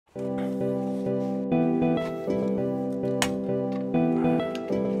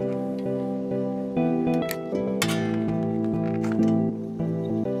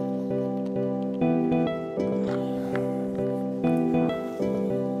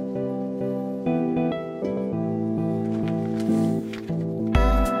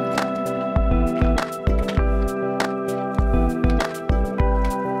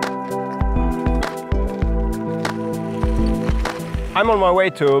I'm on my way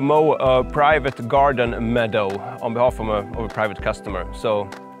to mow a private garden meadow on behalf of a private customer. So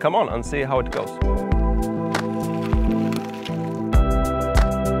come on and see how it goes.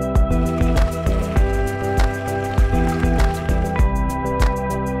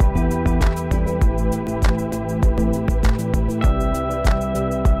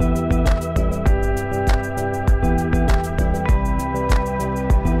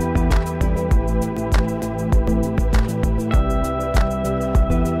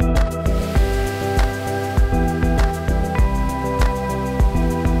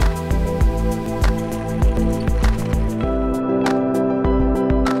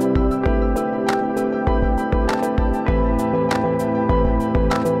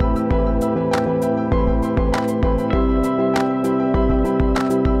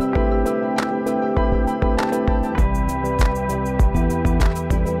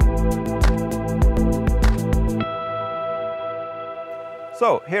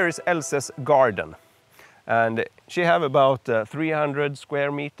 So here is Else's garden, and she have about 300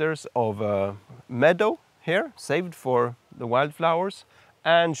 square meters of meadow here saved for the wildflowers,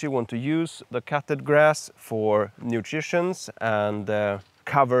 and she want to use the cutted grass for nutritions and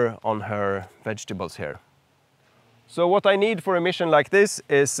cover on her vegetables here. So what I need for a mission like this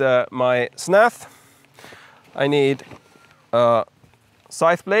is my Scythe. I need a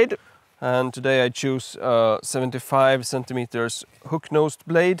scythe blade. And today I choose a 75 centimeters hook-nosed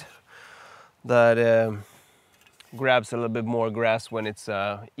blade that grabs a little bit more grass when it's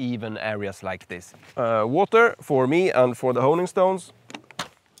even areas like this. Water for me and for the honing stones.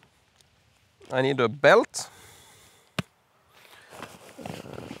 I need a belt.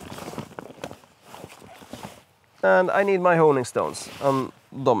 And I need my honing stones, and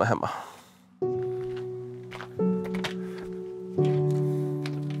de är hemma.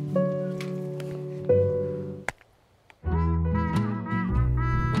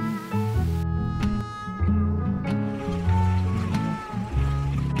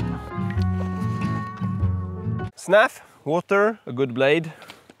 Scythe, water, a good blade,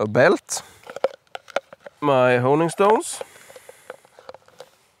 a belt, my honing stones,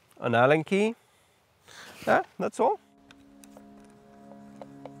 an Allen key. Yeah, that's all.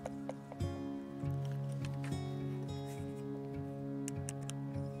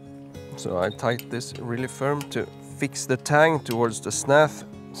 So I tighten this really firm to fix the tang towards the Scythe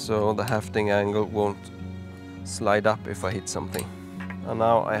so the hafting angle won't slide up if I hit something. And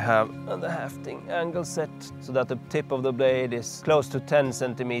now I have the hafting angle set so that the tip of the blade is close to 10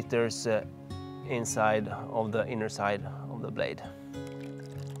 centimeters inside of the inner side of the blade.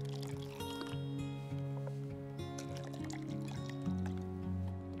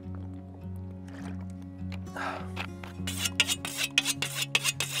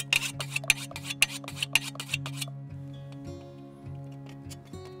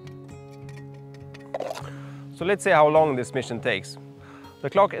 So let's see how long this mission takes. The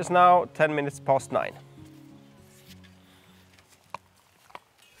clock is now 10 minutes past 9.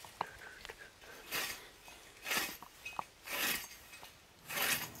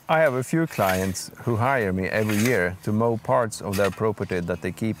 I have a few clients who hire me every year to mow parts of their property that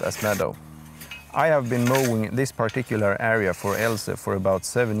they keep as meadow. I have been mowing this particular area for Else for about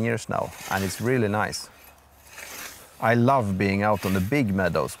 7 years now, and it's really nice. I love being out on the big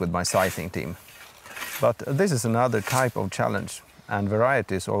meadows with my scything team. But this is another type of challenge, and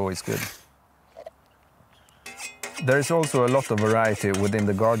variety is always good. There is also a lot of variety within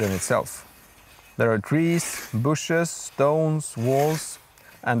the garden itself. There are trees, bushes, stones, walls,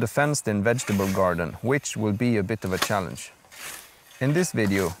 and a fenced-in vegetable garden, which will be a bit of a challenge. In this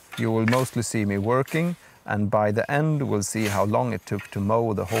video, you will mostly see me working, and by the end we'll see how long it took to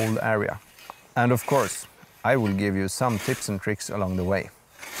mow the whole area. And of course, I will give you some tips and tricks along the way.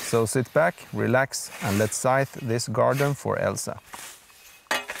 So sit back, relax, and let's scythe this garden for Elsa.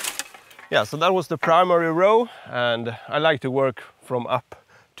 Yeah, so that was the primary row, and I like to work from up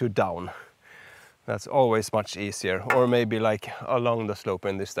to down. That's always much easier, or maybe like along the slope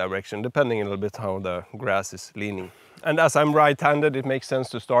in this direction, depending a little bit how the grass is leaning. And as I'm right-handed, it makes sense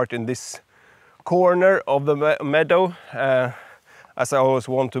to start in this corner of the meadow, as I always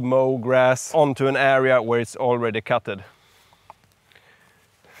want to mow grass onto an area where it's already cutted.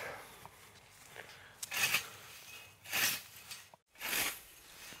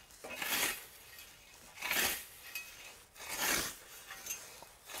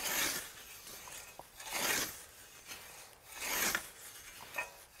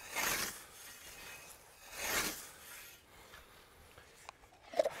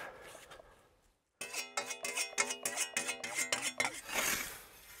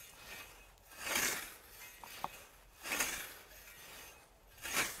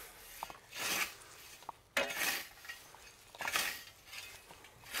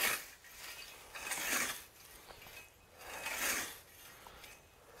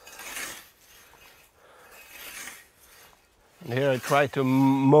 And here I try to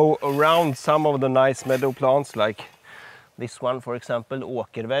mow around some of the nice meadow plants, like this one for example,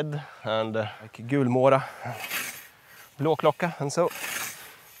 åkerved, and like gulmåra, blåklocka and so.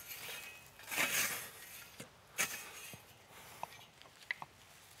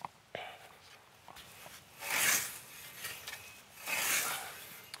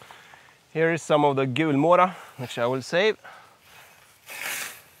 Here is some of the gulmåra, which I will save.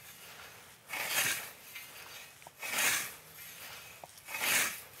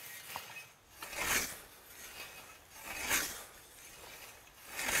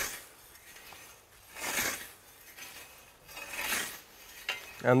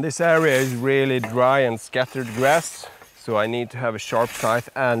 And this area is really dry and scattered grass, so I need to have a sharp scythe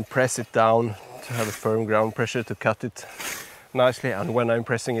and press it down to have a firm ground pressure to cut it nicely. And when I'm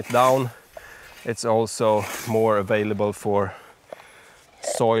pressing it down, it's also more available for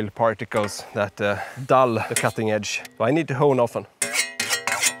soil particles that dull the cutting edge. So I need to hone often.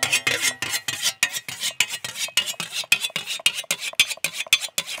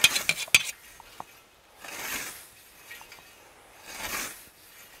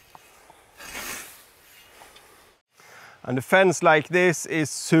 And a fence like this is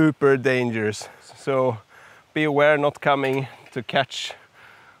super dangerous, so be aware not coming to catch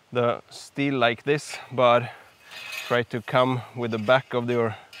the steel like this, but try to come with the back of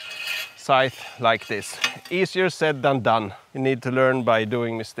your scythe like this. Easier said than done. You need to learn by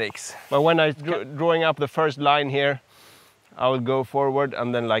doing mistakes. But when I'm drawing up the first line here, I will go forward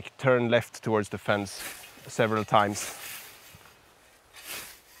and then like turn left towards the fence several times.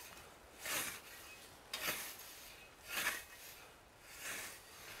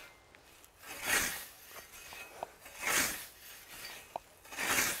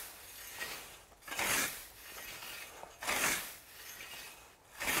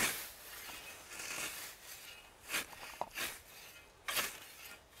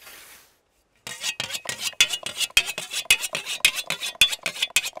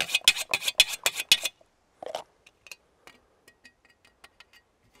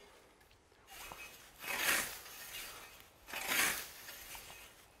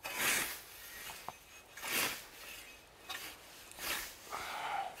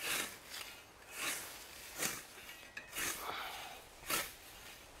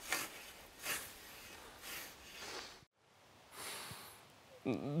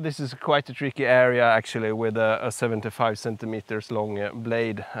 This is quite a tricky area actually, with a 75 centimeters long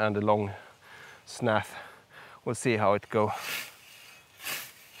blade and a long scythe. We'll see how it goes.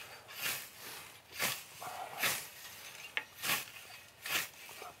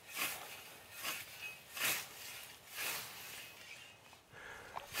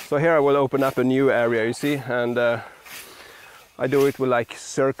 So here I will open up a new area, you see, and I do it with like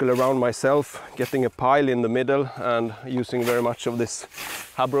circle around myself, getting a pile in the middle and using very much of this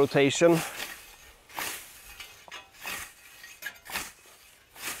hub rotation.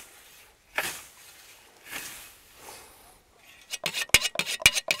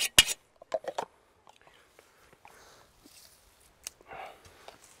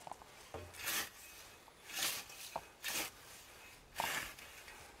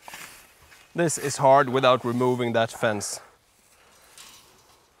 This is hard without removing that fence.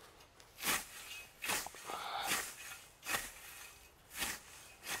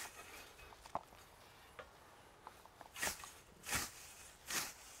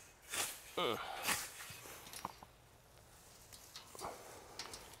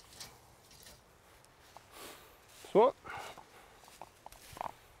 Så.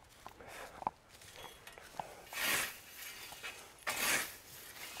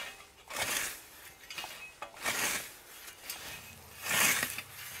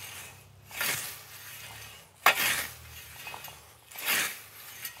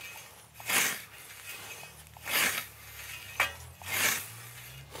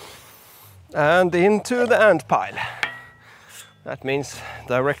 And into the ant pile. That means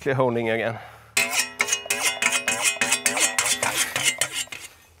directly honing again.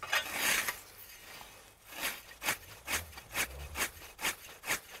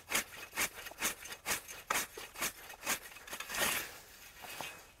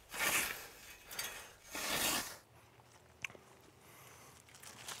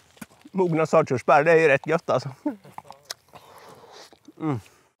 Mogna sartkörsbär, det är ju rätt gött alltså. Mm.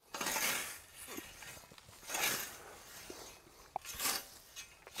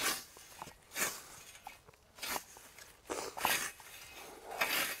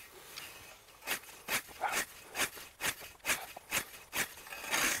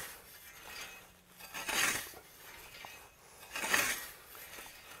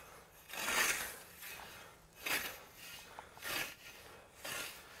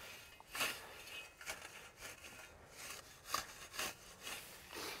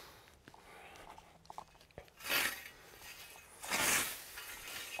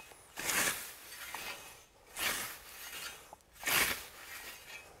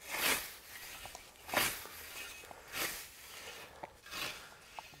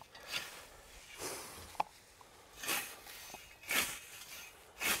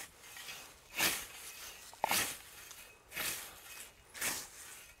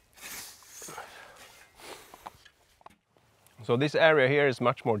 So this area here is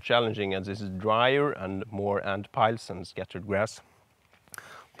much more challenging as this is drier and more ant piles and scattered grass.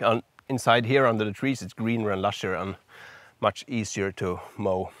 And inside here under the trees it's greener and lusher and much easier to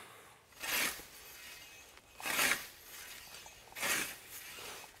mow.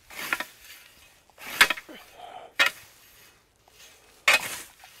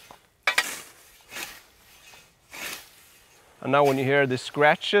 And now when you hear the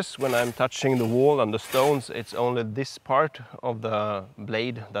scratches when I'm touching the wall and the stones, it's only this part of the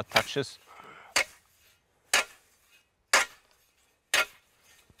blade that touches.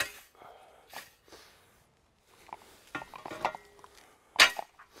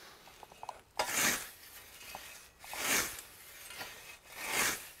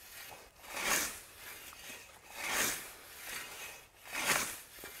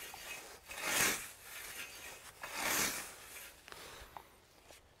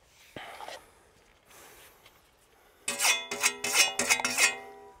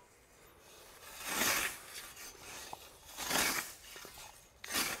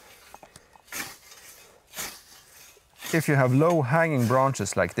 If you have low hanging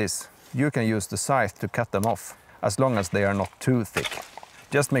branches like this, you can use the scythe to cut them off, as long as they are not too thick.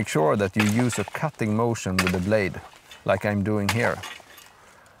 Just make sure that you use a cutting motion with the blade, like I'm doing here.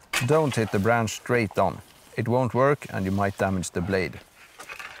 Don't hit the branch straight on. It won't work and you might damage the blade.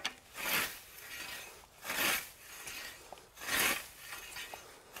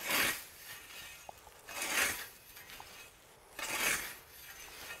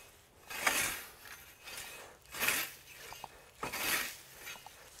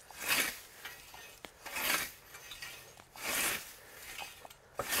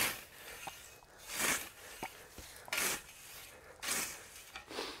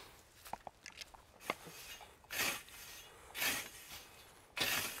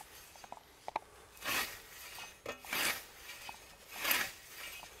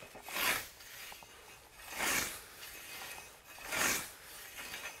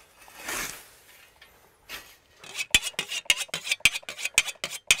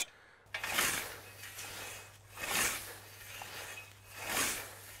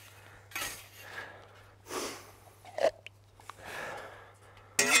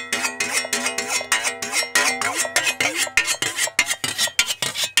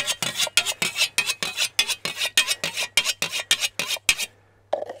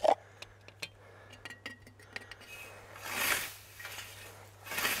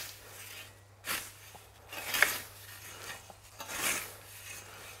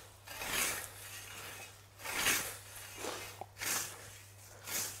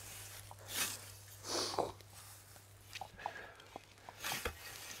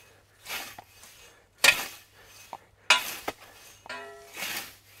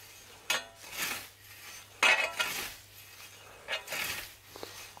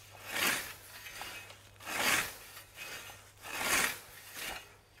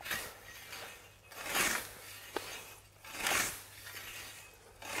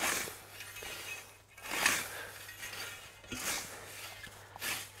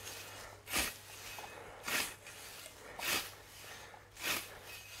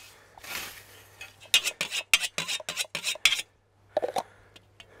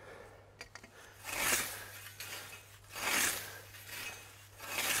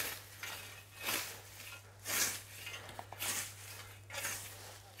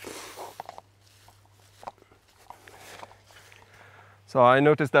 So I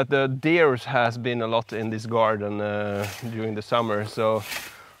noticed that the deer has been a lot in this garden during the summer, so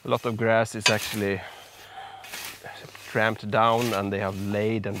a lot of grass is actually tramped down and they have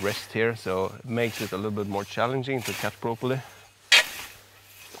laid and rest here, so it makes it a little bit more challenging to cut properly.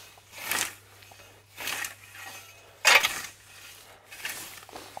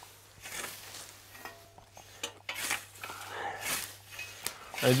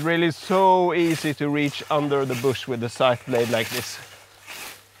 It's really so easy to reach under the bush with the scythe blade like this.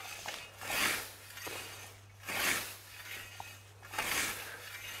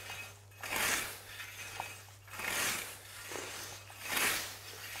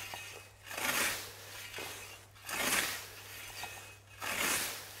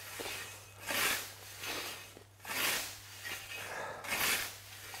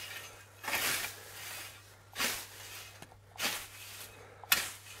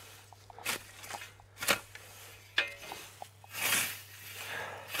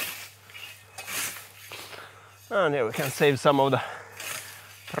 And here we can save some of the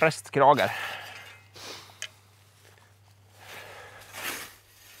prästkragar.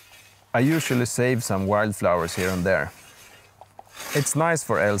 I usually save some wildflowers here and there. It's nice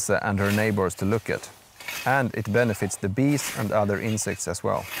for Elsa and her neighbors to look at. and it benefits the bees and other insects as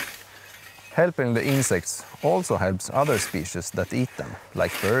well. Helping the insects also helps other species that eat them,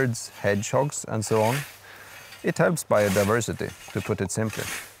 like birds, hedgehogs and so on. It helps biodiversity, to put it simply.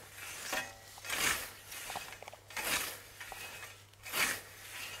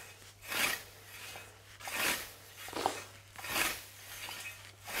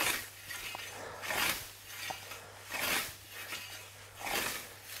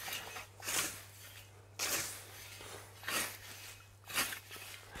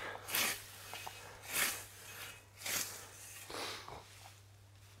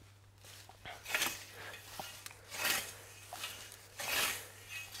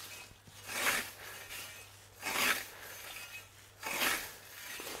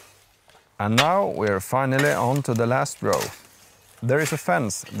 And now we're finally on to the last row. There is a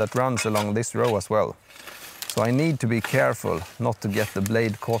fence that runs along this row as well, so I need to be careful not to get the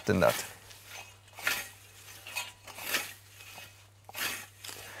blade caught in that.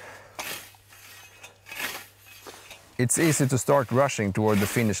 It's easy to start rushing toward the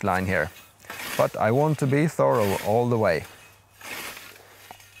finish line here, but I want to be thorough all the way.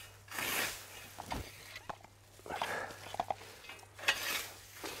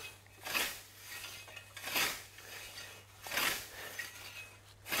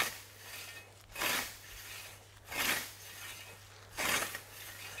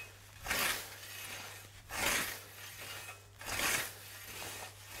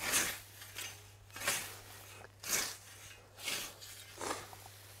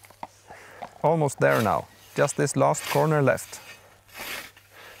 Almost there now, just this last corner left.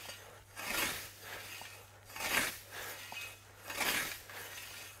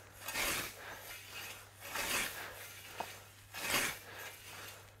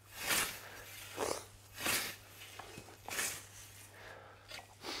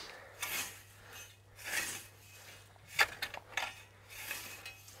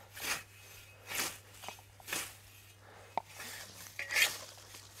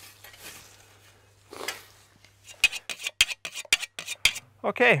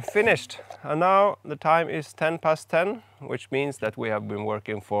 Okay, finished. And now the time is 10 past 10, which means that we have been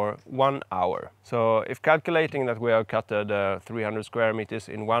working for 1 hour. So if calculating that we have cut 300 square meters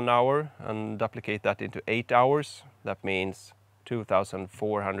in 1 hour and duplicate that into 8 hours, that means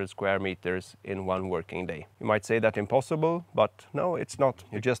 2,400 square meters in 1 working day. You might say that impossible, but no, it's not.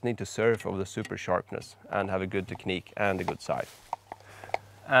 You just need to surf over the super sharpness and have a good technique and a good scythe.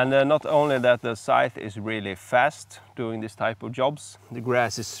 And not only that, the scythe is really fast doing this type of jobs. The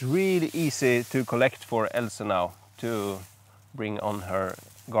grass is really easy to collect for Elsa now to bring on her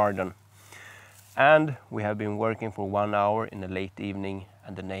garden. And we have been working for 1 hour in the late evening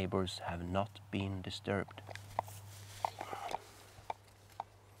and the neighbors have not been disturbed.